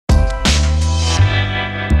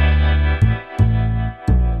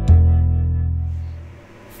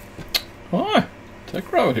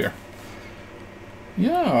Crowd here.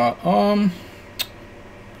 Yeah,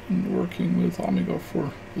 been working with Amiga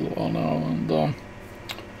for a little while now, and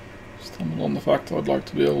stumbled on the fact that I'd like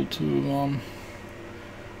to be able to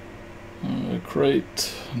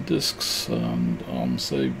create disks and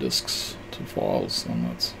save disks to files,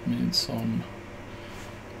 and that means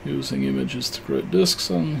using images to create disks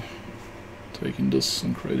and taking disks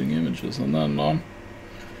and creating images. And then I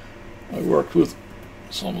worked with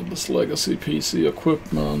some of this legacy PC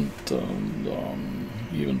equipment, and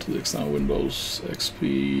even to the extent Windows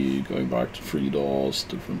XP, going back to FreeDOS,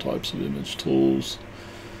 different types of image tools.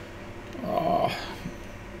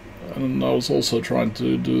 And I was also trying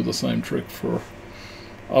to do the same trick for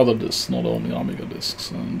other disks, not only Amiga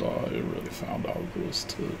disks, and I really found out it was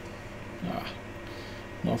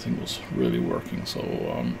nothing was really working. So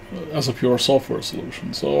as a pure software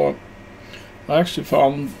solution, so I actually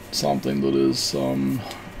found something that is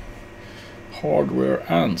hardware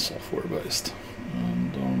and software based,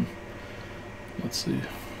 and let's see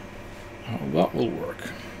how that will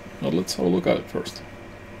work. But let's have a look at it first.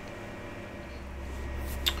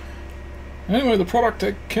 Anyway, the product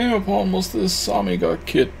I came upon was this Amiga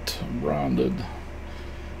kit branded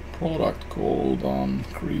product called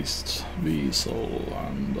Greaseweazle,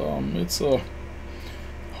 and it's a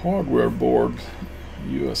hardware board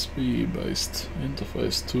USB based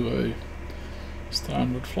interface to a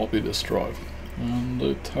standard floppy disk drive, and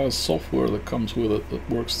it has software that comes with it that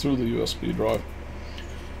works through the USB drive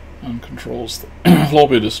and controls the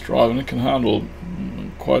floppy disk drive, and it can handle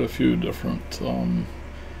quite a few different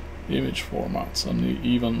image formats, and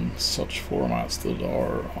even such formats that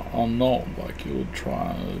are unknown, like you would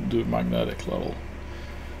try to do magnetic level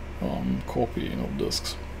copying of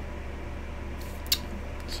disks.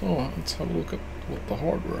 So let's have a look at what the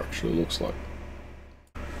hardware actually looks like.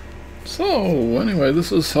 So anyway,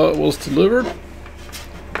 this is how it was delivered.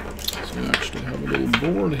 So we actually have a little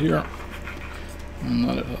board here, and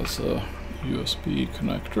then it has a USB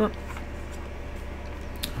connector,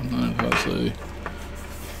 and then it has a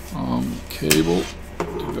cable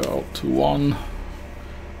to go out to one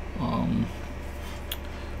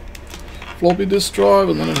floppy disk drive,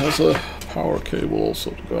 and then it has a power cable also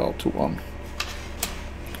to go out to one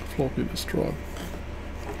floppy disk drive,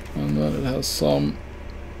 and then it has some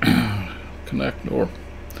connect or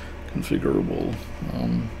configurable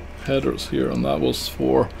headers here, and that was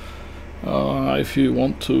for if you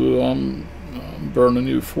want to burn a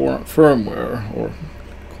new firmware or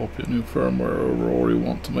copy a new firmware over, or you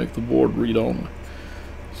want to make the board read only,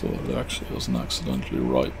 so it actually doesn't accidentally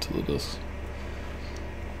write to the disk.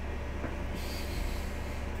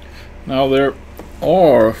 Now there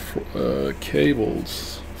are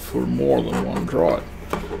cables for more than one drive.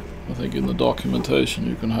 I think in the documentation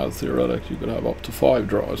you can have, theoretically, you could have up to 5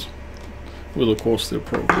 drives with, of course, the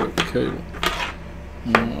appropriate cable.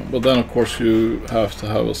 But then, of course, you have to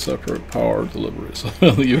have a separate power delivery, so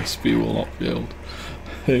the USB will not be able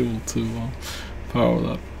to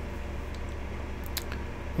power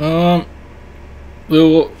that.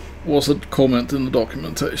 There was a comment in the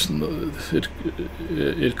documentation that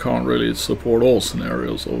it can't really support all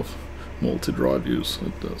scenarios of multi-drive use,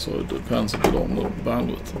 so it depends a bit on the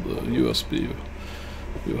bandwidth of the USB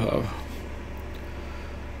you have.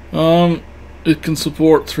 It can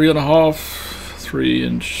support 3.5,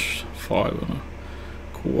 3-inch,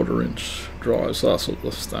 5.25-inch drives. That's sort of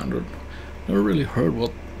the standard. Never really heard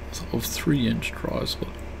what of 3-inch drives, but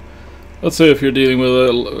let's say if you're dealing with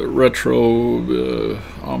a retro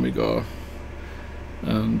Amiga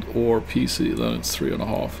and or PC, then it's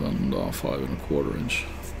 3.5 and 5.25-inch,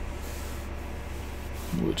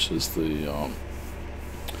 which is the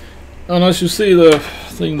and as you see, the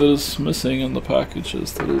thing that is missing in the package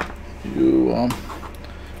is that you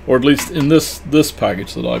or at least in this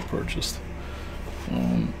package that I purchased,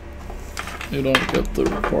 you don't get the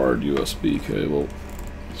required USB cable,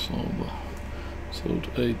 so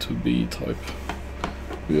A to B type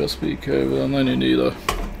USB cable, and then you need a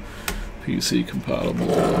PC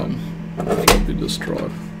compatible floppy disk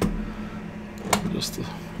drive. Just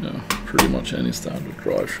pretty much any standard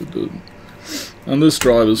drive should do it. And this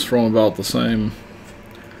drive is from about the same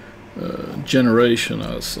generation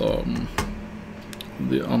as the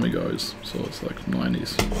Amiga is, so it's like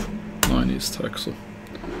 90s tech. So,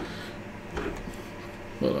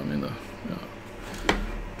 but I mean,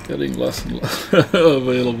 getting less and less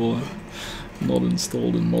available, not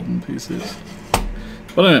installed in modern PCs.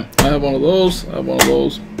 But anyway, I have one of those,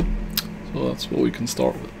 so that's what we can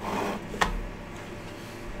start with.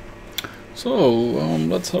 So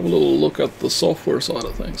let's have a little look at the software side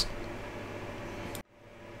of things.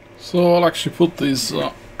 So I'll actually put these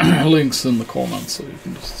links in the comments, so you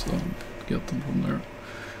can just get them from there.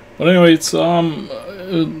 But anyway, it's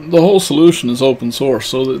the whole solution is open source,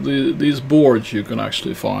 so these boards you can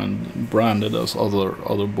actually find branded as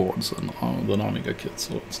other boards than Amiga kit.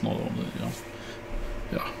 So it's not only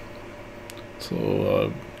yeah.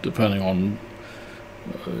 So depending on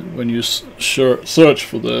when you search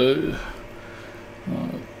for the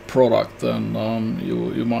product, then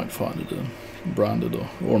you might find it branded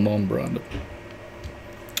or non-branded,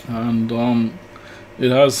 and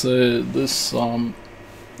it has this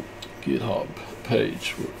GitHub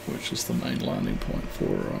page, which is the main landing point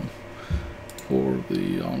for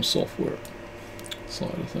the software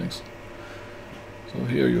side of things. So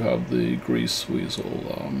here you have the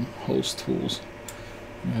Greaseweazle host tools.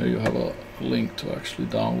 And here you have a link to actually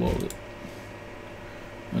download it.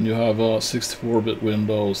 And you have 64-bit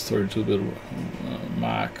Windows, 32-bit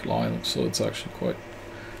Mac, Linux, so it's actually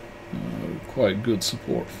quite good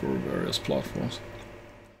support for various platforms.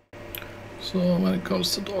 So when it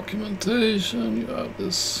comes to documentation, you have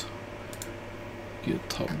this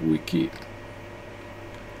GitHub wiki,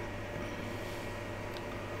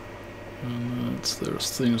 and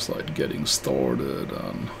there's things like getting started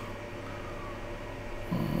and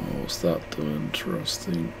what's that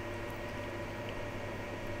interesting?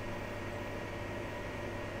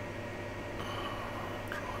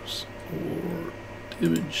 Drive support,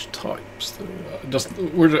 image types.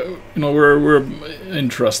 We're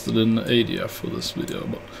interested in ADF for this video,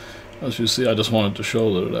 but as you see, I just wanted to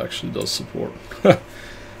show that it actually does support.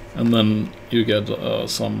 And then you get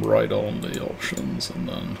some write-only options, and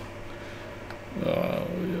then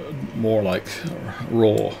more like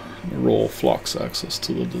raw flux access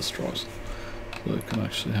to the disk drives. So it can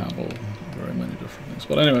actually handle very many different things.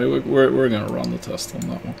 But anyway, we're going to run the test on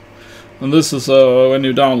that one. And this is when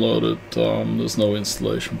you download it, there's no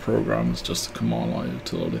installation program, it's just a command line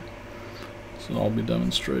utility. So I'll be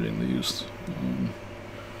demonstrating the use,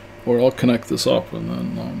 or I'll connect this up and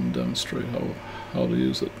then demonstrate how to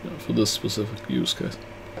use it for this specific use case.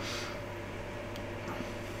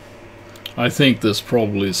 I think this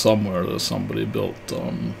probably somewhere there's somebody built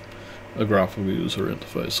a graphical user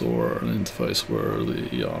interface, or an interface where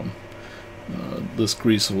the this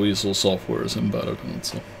Greaseweazle software is embedded in it.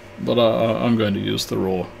 So. But I'm going to use the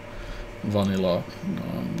raw vanilla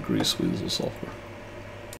Greaseweazle software.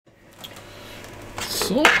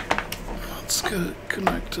 So let's get it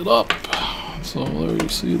connected up. So there you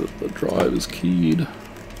see that the drive is keyed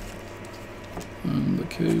and the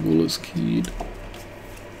cable is keyed.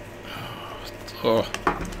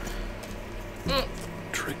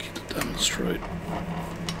 Tricky to demonstrate.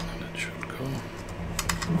 And it should go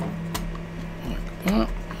like that.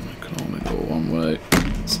 And it can only go one way.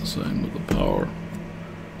 It's the same with the power.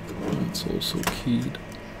 And it's also keyed.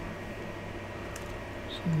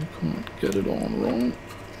 So you can't get it on wrong.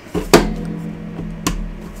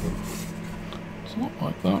 It's not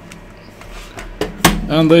like that.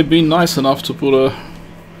 And they've been nice enough to put a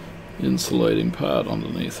insulating pad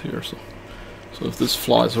underneath here, so if this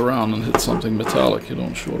flies around and hits something metallic, you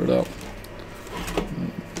don't short it out.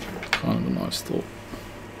 Kind of a nice thought.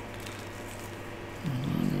 And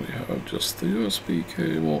then we have just the USB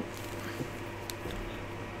cable.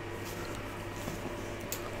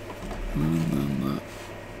 And then that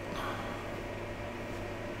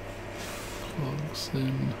plugs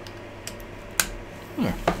in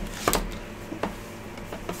there.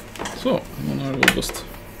 So, then I will just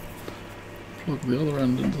plug the other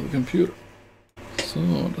end into the computer. So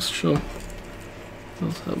I'll just show, it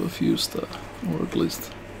does have a few or at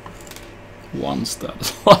least one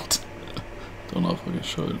status light. Don't know if I can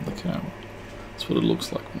show it in the camera. That's what it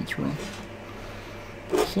looks like when it's run.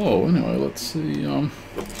 So anyway, let's see.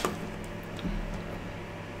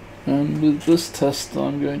 And with this test,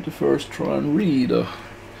 I'm going to first try and read.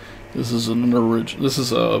 This is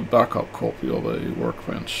a backup copy of a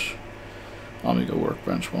Workbench, Amiga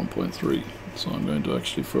Workbench 1.3. So I'm going to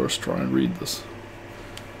actually first try and read this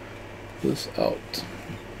out. So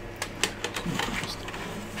just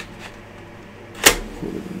put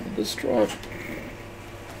it in this drive.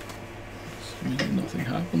 Assuming nothing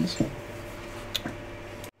happens.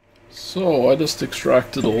 So I just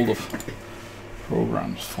extracted all the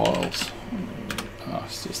program's files.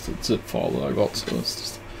 It's just a zip file that I got, so it's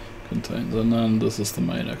just contains, and then this is the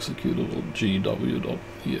main executable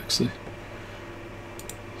gw.exe.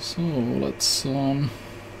 So let's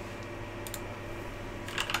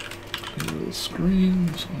clear the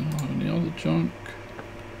screen so I don't have any other junk.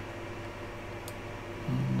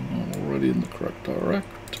 And I'm already in the correct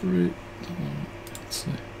directory. Let's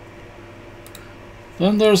see.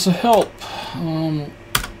 Then there's a help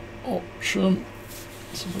option,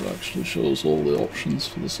 so it actually shows all the options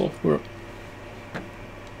for the software.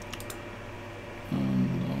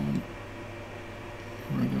 And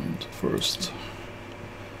we're going to first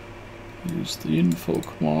use the info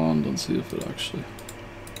command and see if it actually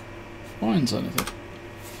finds anything.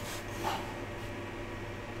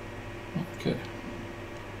 Okay.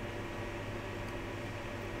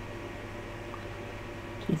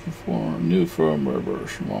 For new firmware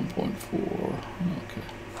version 1.4. Okay,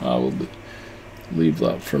 I will leave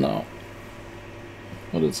that for now.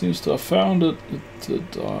 But it seems to have found it.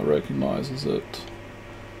 It recognizes it,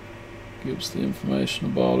 gives the information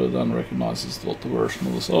about it, and recognizes what the version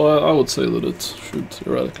is. So I would say that it should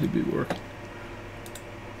theoretically be working.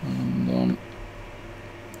 And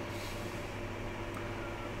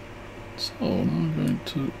so now I'm going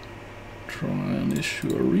to try and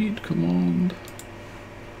issue a read command.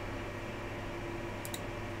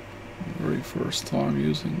 Very first time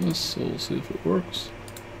using this, so we'll see if it works.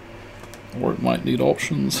 Or it might need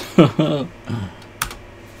options. Okay.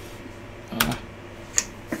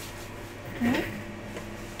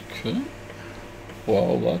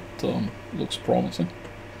 Well, that looks promising.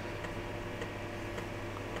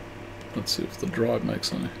 Let's see if the drive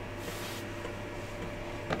makes any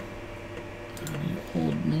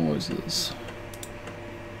odd noises.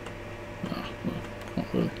 No,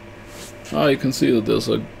 can't really. You can see that there's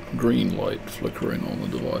a green light flickering on the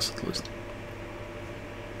device at least.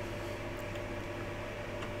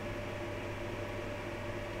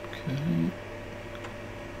 Okay,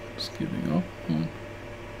 just giving up.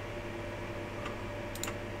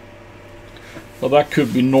 Well, that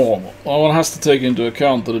could be normal. Well, one has to take into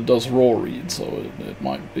account that it does raw read, so it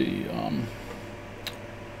might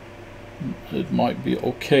be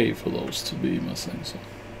okay for those to be missing. So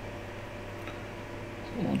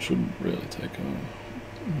one shouldn't really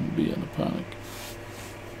be in a panic.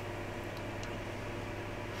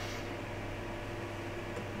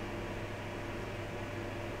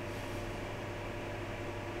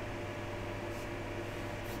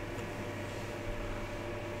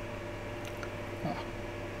 Ah,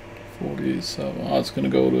 47. Oh, it's going to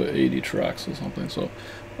go to 80 tracks or something. So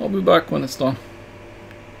I'll be back when it's done.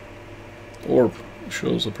 Or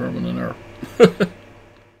shows a permanent error.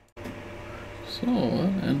 So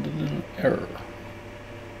that ended in an error.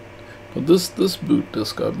 But this boot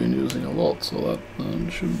disk I've been using a lot, so that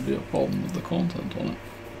shouldn't be a problem with the content on it.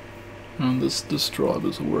 And this disk drive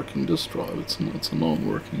is a working disk drive. It's a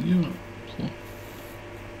non-working unit. So.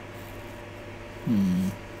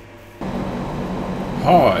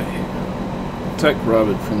 Hi, Tech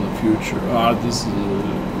Rabbit from the future. This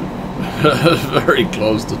is very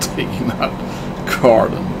close to taking that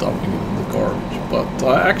card and dumping it in the garbage. But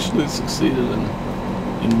I actually succeeded in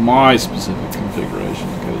my specific configuration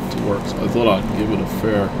to get it to work, so I thought I'd give it a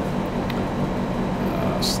fair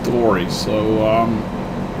story. So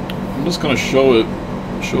I'm just going to show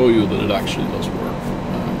you that it actually does work,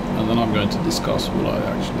 and then I'm going to discuss what I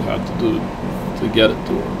actually had to do to get it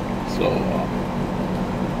to work. So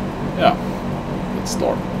yeah, let's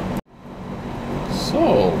start.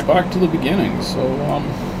 So back to the beginning. So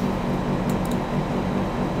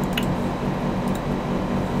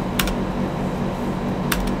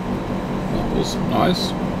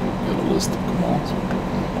nice. Get a list of commands, and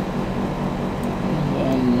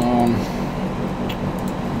then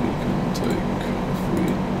we can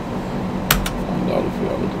find out if we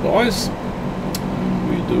have a device, and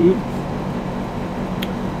we do.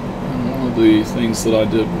 And one of the things that I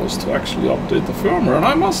did was to actually update the firmware, and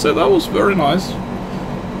I must say that was very nice.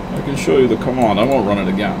 I can show you the command. I won't run it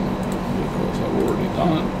again because I've already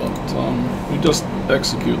done it, but we just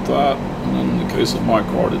execute that, and then in the case of my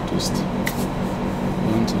card, it just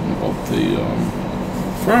and got the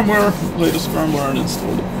firmware, latest firmware, and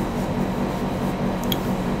installed it.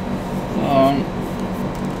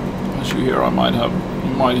 As you hear, you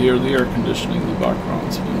might hear the air conditioning in the background.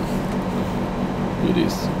 It's been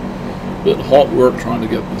a bit hot work trying to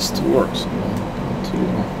get this to work, so to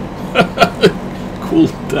cool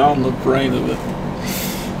down the brain of it.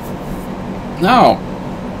 Now,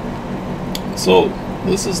 so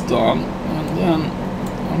this is done, and then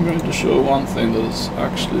I'm going to show one thing that is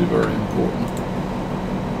actually very important.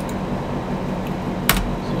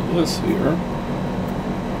 So this here.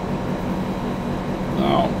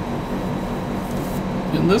 Now,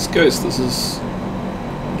 in this case, this is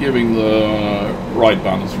giving the write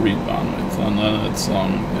bandwidth, read bandwidth, and then it's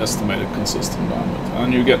estimated consistent bandwidth.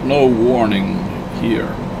 And you get no warning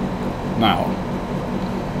here now.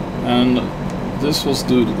 And this was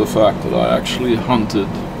due to the fact that I actually hunted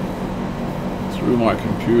through my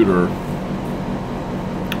computer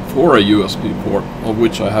for a USB port, of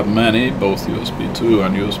which I have many, both USB 2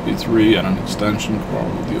 and USB 3, and an extension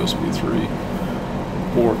card with USB 3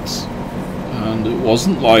 ports. And it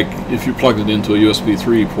wasn't like if you plugged it into a USB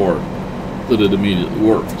 3 port that it immediately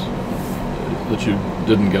worked, that you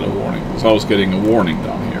didn't get a warning, because I was getting a warning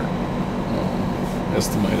down here.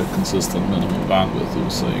 Estimated consistent minimum bandwidth, it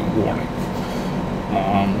was saying warning.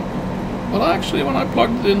 But actually when I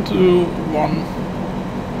plugged it into one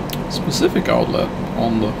specific outlet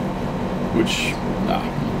on the, which,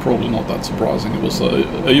 probably not that surprising, it was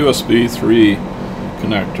a USB 3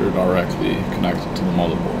 connector directly connected to the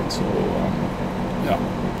motherboard, so yeah.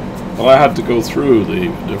 But I had to go through the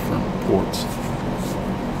different ports,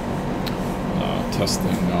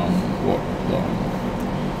 testing what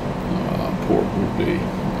port would be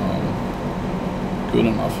good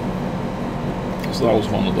enough. So that was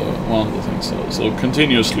one of the things. So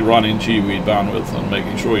continuously running GWeed bandwidth and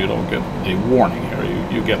making sure you don't get a warning here.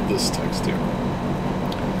 You get this text here.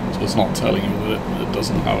 So it's not telling you that it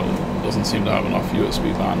doesn't seem to have enough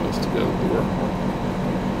USB bandwidth to be able to work.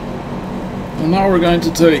 And now we're going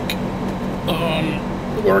to take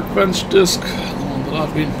the workbench disk, the one that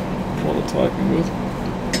I've been prototyping with.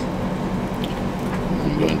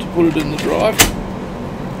 I'm going to put it in the drive.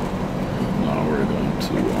 And now we're going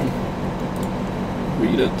to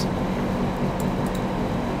read it.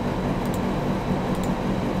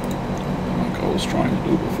 Like I was trying to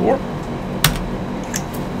do before.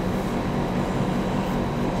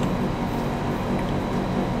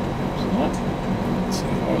 So, let's see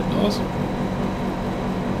how it does.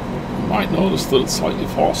 You might notice that it's slightly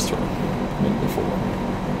faster than before.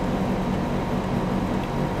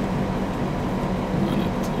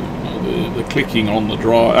 The clicking on the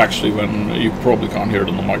drive, actually, when you probably can't hear it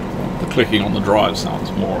on the microphone, the clicking on the drive sounds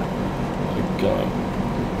more like,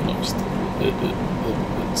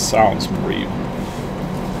 it sounds more even,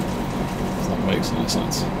 if that makes any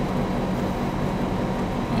sense.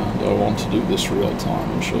 And I want to do this real time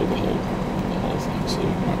and show the whole thing, so you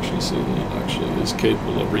can actually see that it actually is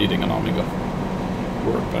capable of reading an Amiga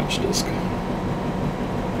workbench disk.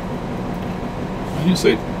 And you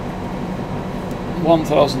see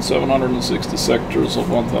 1,760 sectors of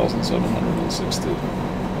 1,760,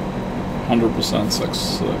 100%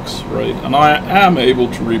 success rate, and I am able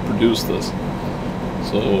to reproduce this,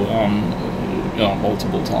 so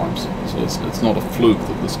multiple times. So it's not a fluke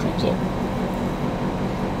that this comes up.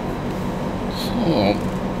 So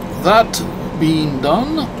that being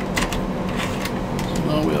done, so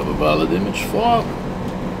now we have a valid image file,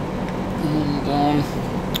 and I'm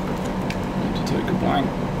going to take a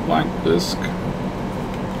blank disk.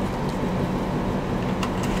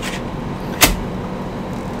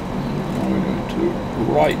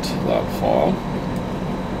 Write that file,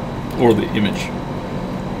 or the image.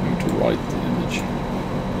 I'm going to write the image.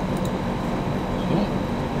 So,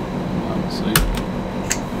 let's see.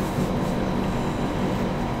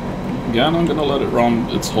 Again, I'm going to let it run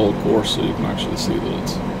its whole course so you can actually see that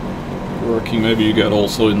it's working. Maybe you get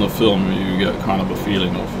also in the film, you get kind of a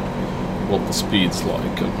feeling of what the speed's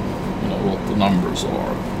like and what the numbers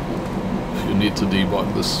are. If you need to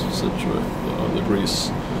debug this situation, the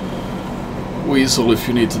Greaseweazle, if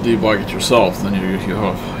you need to debug it yourself, then you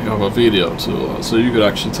have a video to, so you could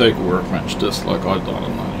actually take a workbench disk like I've done,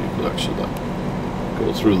 and then you could actually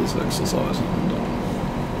go through this exercise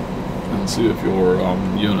and see if your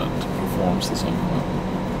unit performs the same way.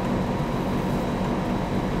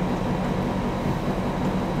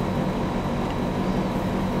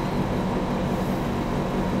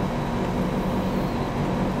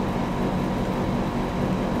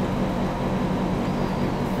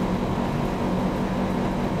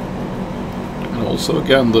 Also,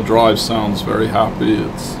 again, the drive sounds very happy.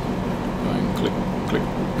 It's going click, click,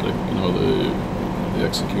 click. The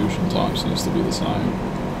execution time seems to be the same.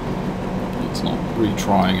 It's not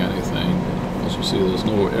retrying anything. As you see, there's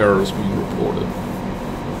no errors being reported.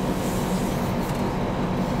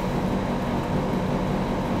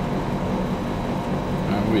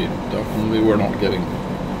 And we definitely were not getting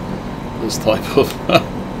this type of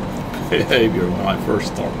behavior when I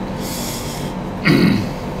first started.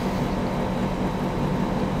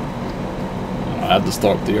 I had to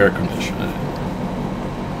start the air conditioning.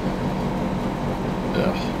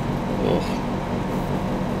 Yeah. Ugh.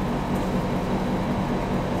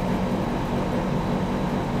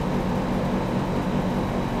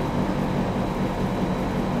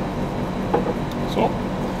 So,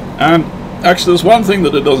 and actually there's one thing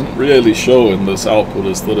that it doesn't really show in this output,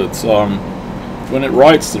 is that it's when it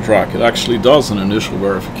writes the track, it actually does an initial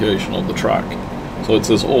verification of the track. So it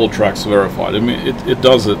says all tracks verified. I mean, it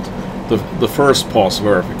does it the first pass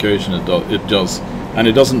verification it does, and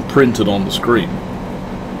it doesn't print it on the screen.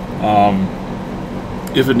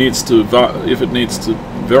 If it needs to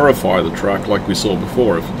verify the track like we saw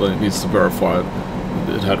before, if it needs to verify it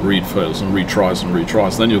had read fails and retries,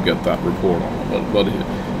 then you'll get that report on it. But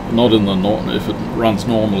not in the if it runs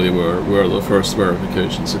normally where the first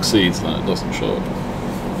verification succeeds, then it doesn't show it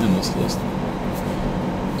in this list.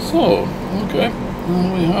 So okay,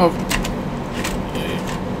 now we have a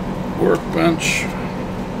workbench.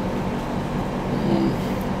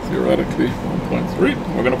 Theoretically 1.3.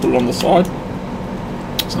 We're going to put it on the side.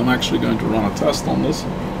 So I'm actually going to run a test on this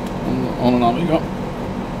on an Amiga.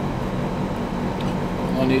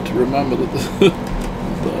 I need to remember that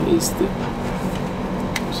that is the.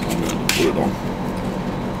 So I'm going to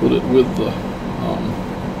put it with the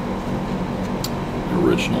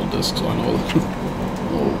original disc, so I know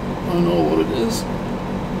I know what it is.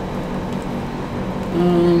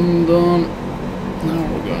 And now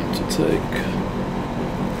we're going to take.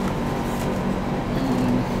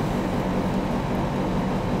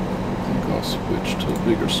 Switch to a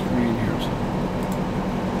bigger screen here.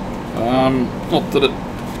 Not that it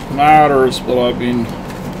matters, but I've been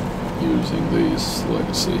using these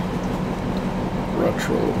legacy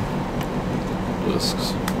retro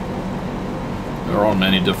discs. There are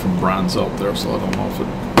many different brands out there, so I don't know if it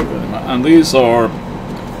really matters. And these are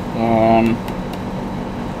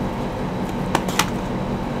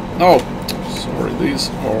these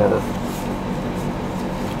are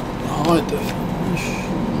high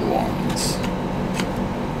definition ones.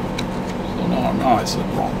 So no, I said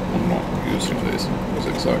wrong. I'm not using these. It was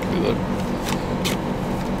exactly that.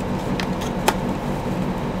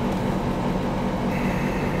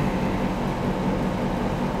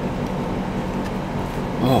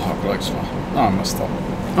 Oh, how could I explain? No, I messed up.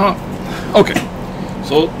 Okay.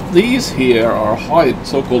 So these here are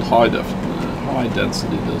so-called high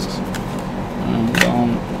density discs, and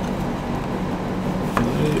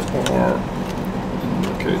they are, in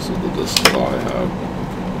the case of the disc that I have,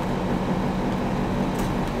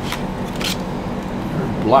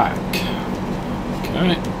 they're black.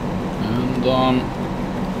 Okay, and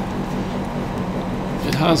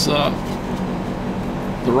it has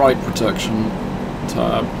the write protection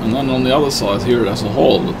tab, and then on the other side here it has a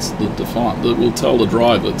hole that will tell the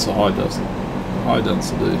drive it's a high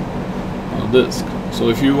density disk. So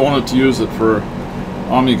if you wanted to use it for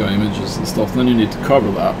Amiga images and stuff, then you need to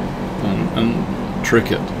cover that and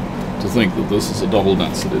trick it to think that this is a double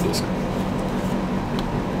density disk.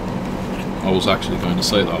 I was actually going to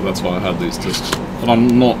say that, that's why I had these disks, but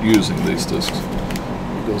I'm not using these disks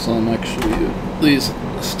because I'm actually these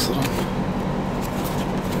disks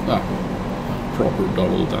proper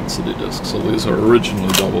double density discs. So these are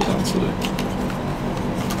originally double density.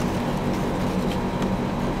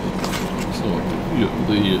 So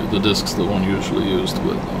the discs that one usually used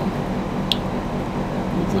with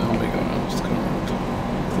the Amiga.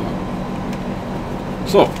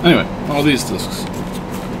 So anyway, all these discs.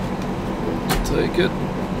 Take it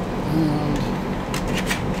and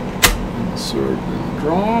insert in the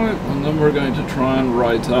drive, and then we're going to try and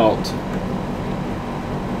write out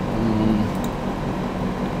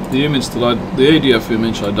the image that the ADF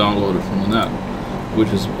image I downloaded from the net, which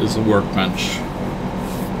is a workbench.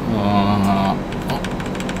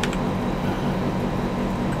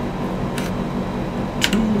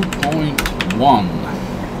 2.1.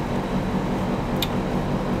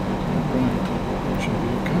 Should be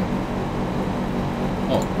okay.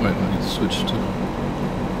 Oh wait, I need to switch to there.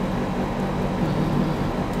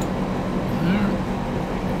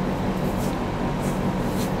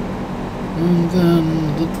 And then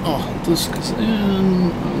the disk is in,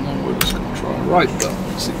 and then we're just going to try and write that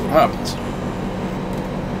and see what happens.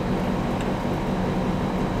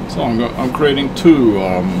 So I'm creating two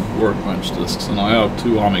workbench disks, and I have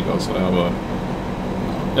two Amigas. I have a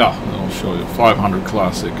I'll show you 500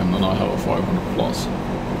 Classic, and then I have a 500 Plus.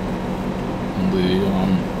 And the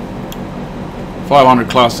 500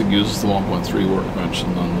 Classic uses the 1.3 workbench,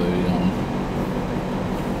 and then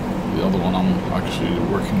the other one I'm actually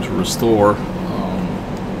working to restore.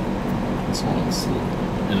 It's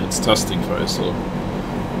in its testing phase, so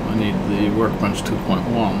I need the workbench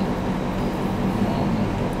 2.1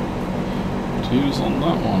 to use on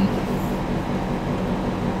that one.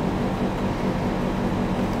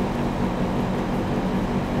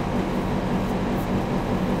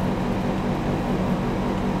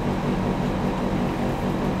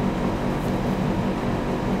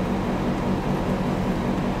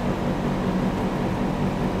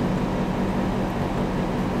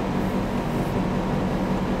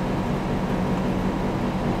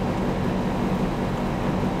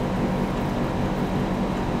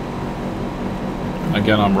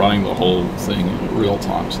 again, I'm running the whole thing in real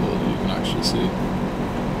time so that you can actually see.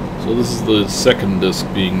 So this is the second disk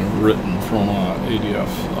being written from a ADF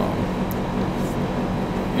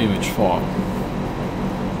image file.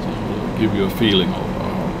 So to give you a feeling of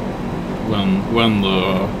when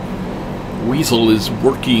the Weasel is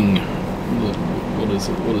working, what is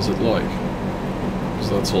it like? Because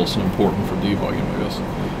that's also important for debugging, I guess.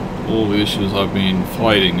 All the issues I've been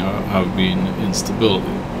fighting have been instability,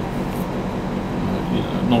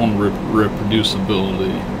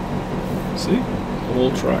 non-reproducibility. See,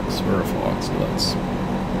 all tracks verified, so that's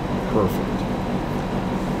perfect.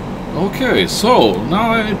 Okay, so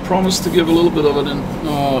now I promised to give a little bit of an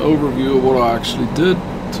overview of what I actually did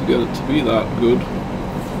to get it to be that good.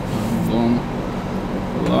 And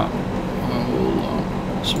for that, I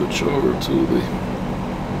will switch over to the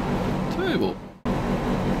table.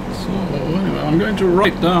 So anyway, I'm going to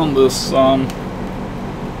write down this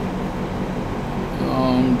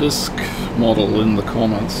disk model in the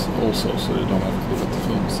comments also, so you don't have to look at the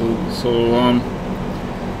film.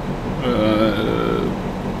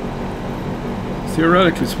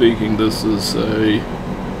 Theoretically speaking, this is a...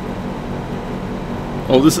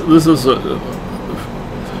 Oh, this is a...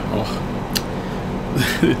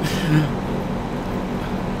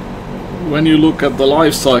 When you look at the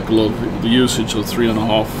life cycle of the usage of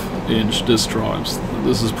 3.5-inch disk drives,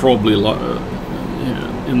 this is probably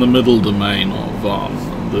in the middle domain of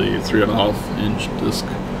the 3.5-inch disk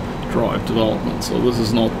drive development. So this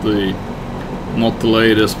is not the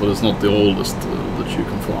latest, but it's not the oldest that you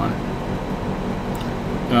can find.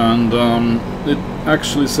 And it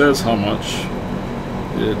actually says how much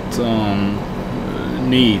it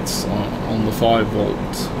needs on the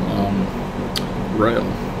 5-volt rail.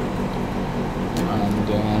 And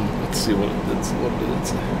let's see what did it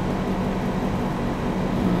say?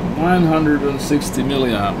 960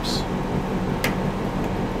 milliamps.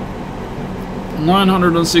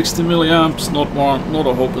 960 milliamps. Not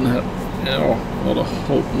a hope in hell.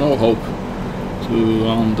 No hope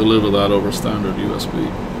to deliver that over standard USB.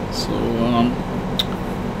 So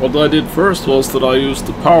what I did first was that I used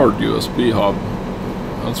the powered USB hub.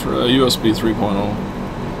 That's right, a USB 3.0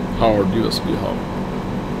 powered USB hub.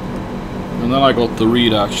 And then I got the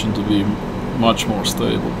read action to be much more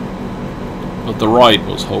stable. But the write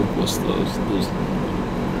was hopeless.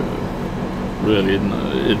 Really,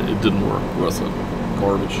 it didn't work. Worth it.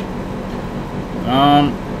 Garbage.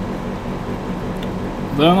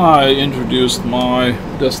 Then I introduced my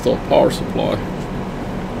desktop power supply,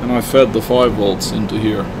 and I fed the 5 volts into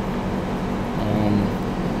here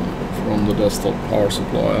from the desktop power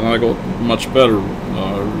supply, and I got much better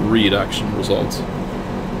read action results.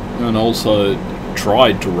 And also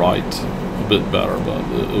tried to write a bit better, but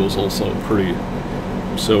it was also pretty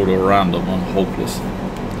pseudo-random and hopeless.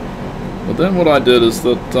 But then what I did is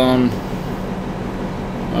that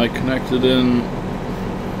I connected in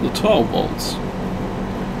the 12 volts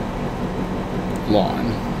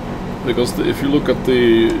line, because if you look at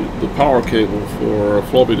the power cable for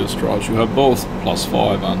floppy disk drives, you have both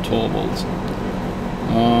 +5 and 12 volts.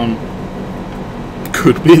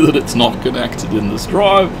 Could be that it's not connected in this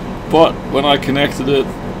drive, but when I connected it,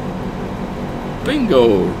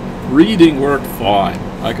 bingo! Reading worked fine.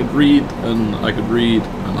 I could read, and I could read,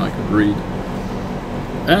 and I could read.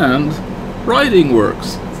 And writing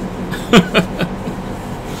works.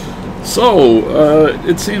 So,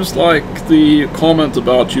 it seems like the comment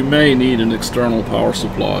about you may need an external power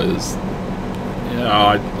supply is...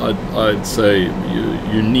 Yeah, I'd say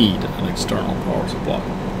you need an external power supply.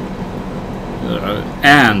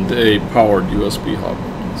 And a powered USB hub.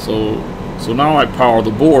 So now I power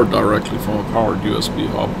the board directly from a powered USB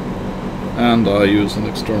hub, and I use an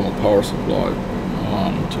external power supply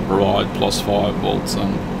to provide +5 volts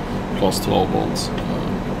and +12 volts.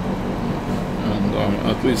 And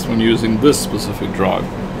at least when using this specific drive,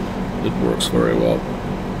 it works very well.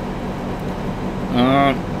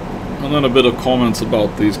 And then a bit of comments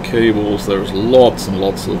about these cables. There's lots and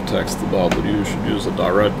lots of text about that you should use a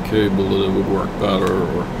direct cable, that it would work better,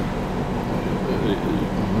 or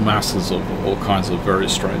masses of all kinds of very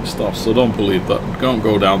strange stuff. So don't believe that. Don't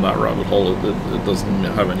go down that rabbit hole. It doesn't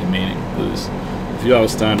have any meaning. If you have a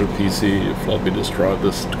standard PC, a floppy disk drive,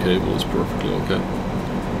 this cable is perfectly okay.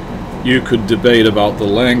 You could debate about the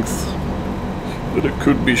length, that it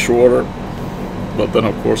could be shorter, but then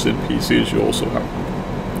of course in PCs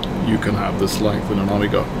you can have this length in an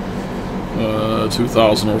Amiga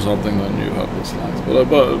 2000 or something, then you have this length.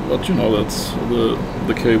 But you know, that's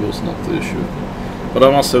the cable's not the issue. But I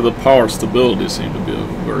must say the power stability seemed to be a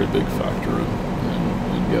very big factor in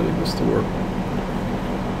getting this to work.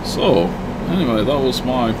 So anyway, that was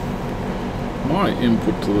my my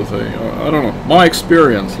input to the thing. I don't know, my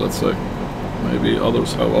experience, let's say. Maybe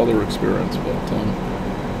others have other experience, but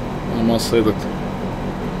I must say that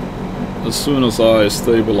as soon as I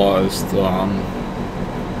stabilized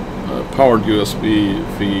powered USB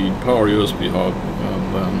feed, power USB hub,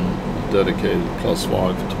 and then dedicated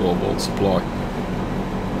 +5 12 volt supply,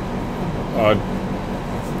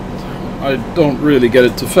 I don't really get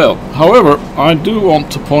it to fail. However, I do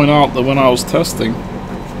want to point out that when I was testing,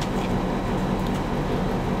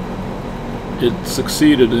 it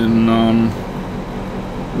succeeded in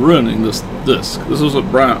ruining this disc. This was a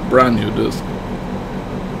brand new disc,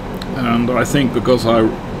 and I think because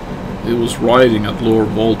it was writing at lower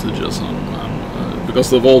voltages, and because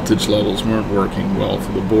the voltage levels weren't working well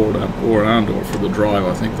for the board or for the drive,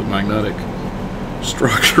 I think the magnetic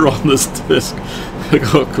structure on this disc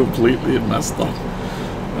got completely messed up.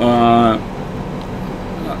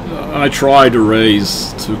 I tried to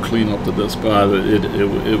raise to clean up the disc, but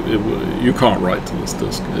you can't write to this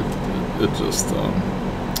disc. It just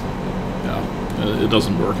yeah, it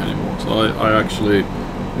doesn't work anymore. So I actually,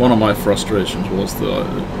 one of my frustrations was that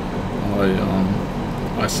I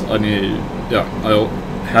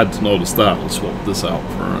had to notice that and swap this out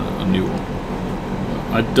for a new one.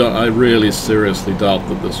 I really seriously doubt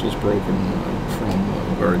that this was broken from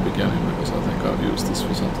the very beginning, because I think I've used this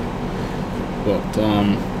for something. But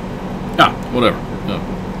yeah, whatever. Yeah,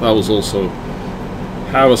 that was also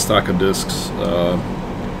have a stack of discs.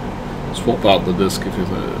 Swap out the disc if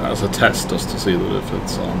as a test, just to see that if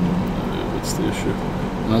it's the issue.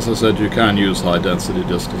 And as I said, you can use high density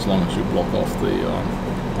disk as long as you block off the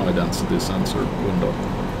high density sensor window.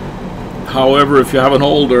 However, if you have an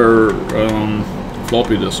older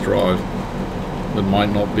floppy disk drive that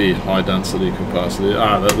might not be high density capacity,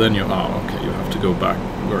 then you have to go back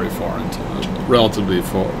very far relatively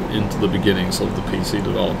far into the beginnings of the PC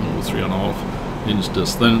development with 3.5-inch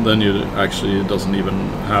disc. Then you actually, it doesn't even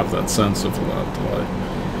have that sensor for that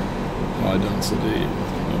high density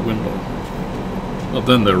window. But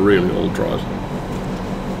then they're really old drives.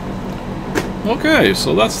 Okay,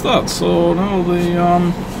 so that's that. So now the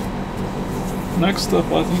next step,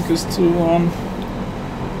 I think, is to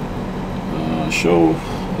show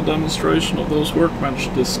a demonstration of those workbench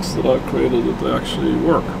discs that I created, that they actually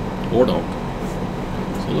work or don't.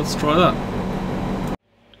 So let's try that.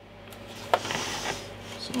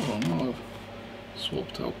 So now I've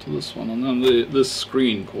swapped out to this one, and then this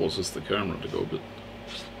screen causes the camera to go a bit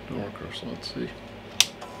darker. So let's see.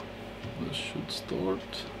 This should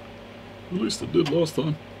start. At least it did last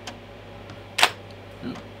time.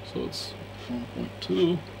 Yeah, so it's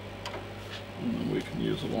 1.2. And then we can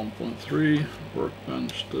use a 1.3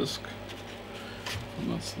 workbench disk,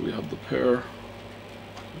 and we have the pair.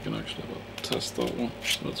 We can actually test that one.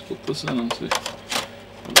 So let's put this in and see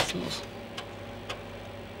what it does.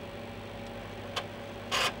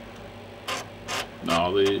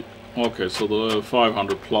 Now okay, so the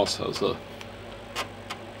 500 plus has a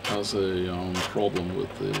problem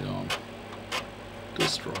with the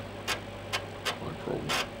disk drive. Problem.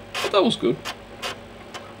 But that was good.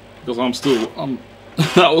 Because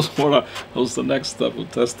that was the next step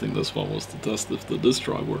of testing this one, was to test if the disk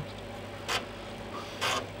drive works.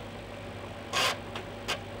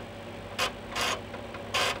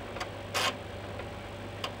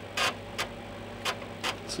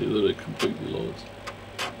 See that it completely loads.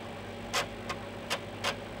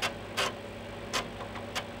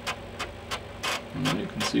 And then you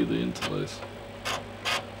can see the interlace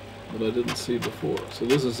that I didn't see before. So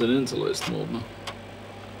this is an interlaced mode now.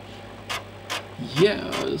 Yeah,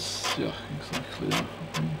 exactly. Yeah.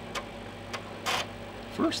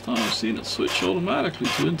 First time I've seen it switch automatically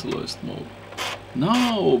to interlaced mode.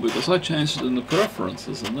 No, because I changed it in the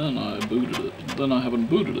preferences and then I booted it. Then I haven't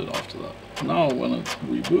booted it after that. Now when it's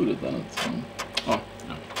rebooted, then it's oh,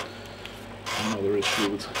 yeah. Another issue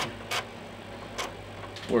with,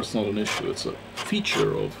 or it's not an issue, it's a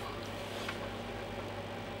feature of.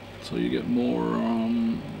 So you get more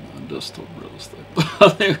desktop real estate. I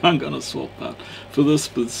think I'm gonna swap that for this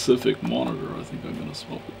specific monitor. I think I'm gonna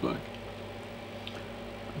swap it back.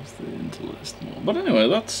 That's the interlaced mode. But anyway,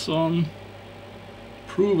 that's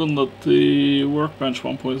proven that the Workbench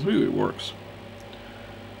 1.3 works.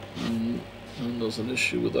 And there's an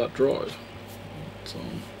issue with that drive. It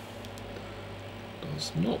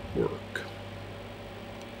does not work,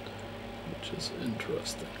 which is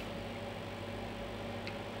interesting.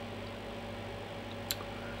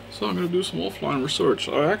 So I'm going to do some offline research.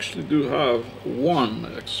 I actually do have one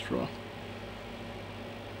extra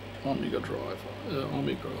Amiga drive, that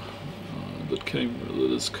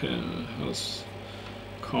has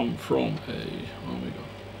come from a Amiga.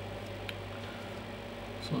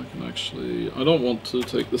 So I can actually, I don't want to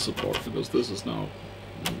take this apart because this is now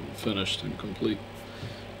finished and complete.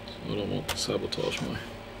 So I don't want to sabotage my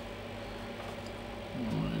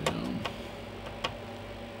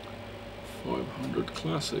 500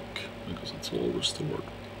 Classic because it's all restored.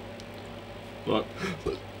 But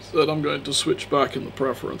that I'm going to switch back in the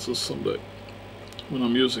preferences someday when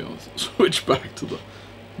I'm using it. Switch back to the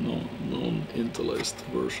non-interlaced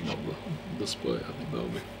version of the display. I think that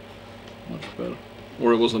would be much better.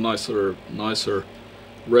 Or it was a nicer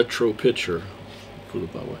retro picture, put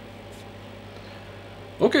it that way.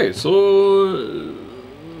 Okay, so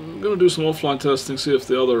I'm gonna do some offline testing, see if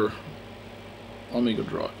the other Amiga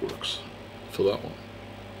drive works for that one.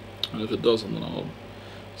 And if it doesn't, then I'll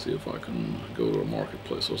see if I can go to a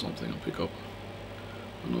marketplace or something and pick up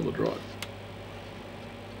another drive.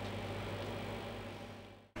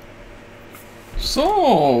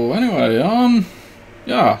 So anyway,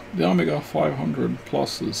 yeah, the Amiga 500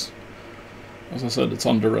 Plus is, as I said, it's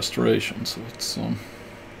under restoration, so it's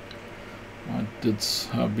I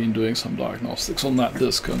have been doing some diagnostics on that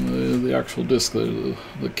disk, and the actual disk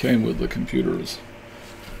that came with the computer is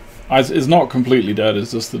not completely dead.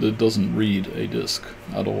 It's just that it doesn't read a disk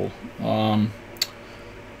at all.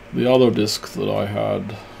 The other disk that I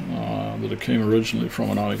had, that it came originally from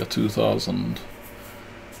an Amiga 2000,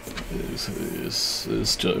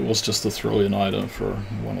 it was just a throw-in item for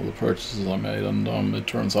one of the purchases I made, and it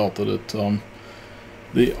turns out that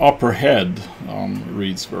the upper head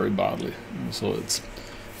reads very badly, so it's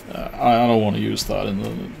I don't want to use that.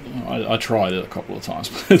 I tried it a couple of times,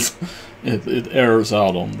 but it errors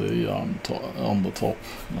out on the top,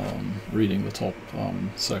 reading the top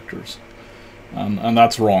sectors, and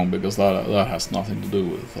that's wrong because that has nothing to do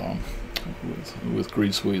with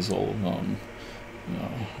Greaseweazle.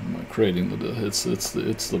 Creating it's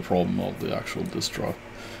the problem of the actual disk drive.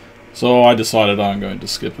 So I decided I'm going to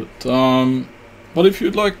skip it. But if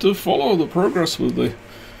you'd like to follow the progress with the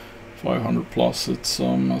 500 Plus, it's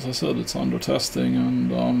as I said, it's under testing,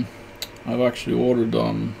 and I've actually ordered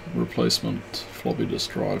replacement floppy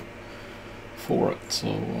disk drive for it. So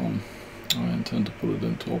I intend to put it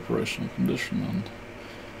into operational condition, and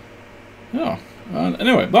yeah. And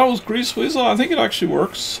anyway, that was Greaseweazle. I think it actually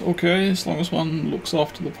works okay as long as one looks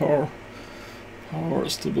after the power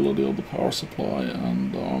stability of the power supply,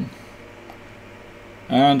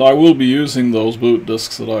 and I will be using those boot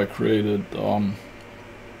disks that I created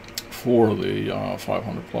for the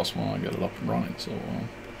 500 Plus when I get it up and running. So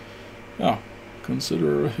yeah,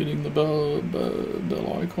 consider hitting the bell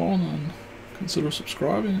icon and consider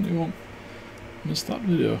subscribing, and you won't miss that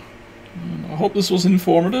video. And I hope this was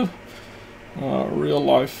informative. Real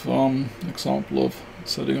life example of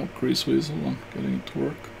setting up Greaseweazle and getting it to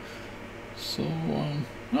work. So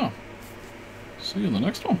yeah, see you in the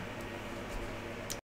next one.